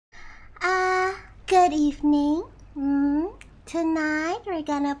Good evening. Tonight we're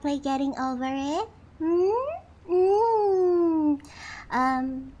gonna play Getting Over It.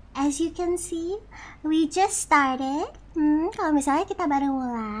 As you can see, we just started. Kalau misalnya kita baru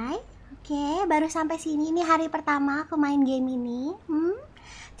mulai, oke, baru sampai sini. Ini hari pertama aku main game ini.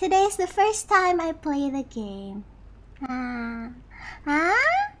 Today is the first time I play the game.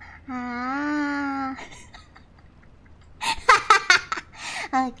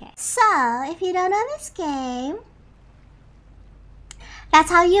 Okay, so if you don't know this game, that's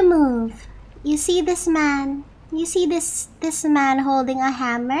how you move. You see this man. You see this man holding a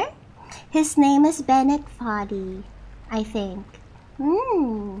hammer. His name is Bennett Foddy, I think.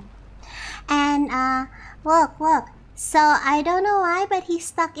 And look. So I don't know why, but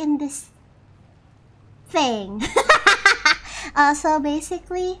he's stuck in this thing. So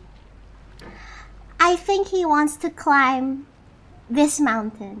basically, I think he wants to climb this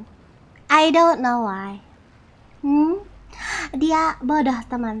mountain. I don't know why. Dia bodoh,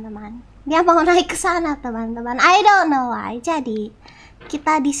 teman-teman. Dia mau naik ke sana, teman-teman. I don't know why. Jadi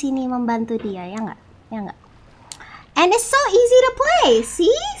kita di sini membantu dia, ya nggak? Ya nggak? And it's so easy to play.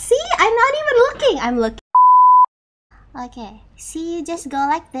 See? I'm not even looking. I'm looking. Okay. See, you just go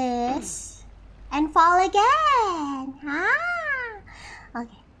like this and fall again.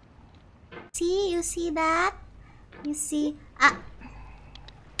 Okay. See, you see that? You see?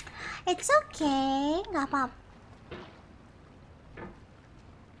 It's okay. Nggak apa-apa.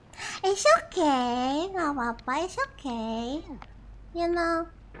 It's okay. Nggak apa-apa. It's okay. You know,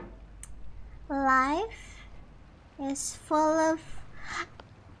 life is full of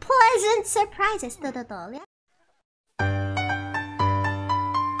pleasant surprises. Tuh, ya.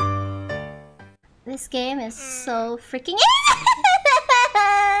 This game is so freaking easy.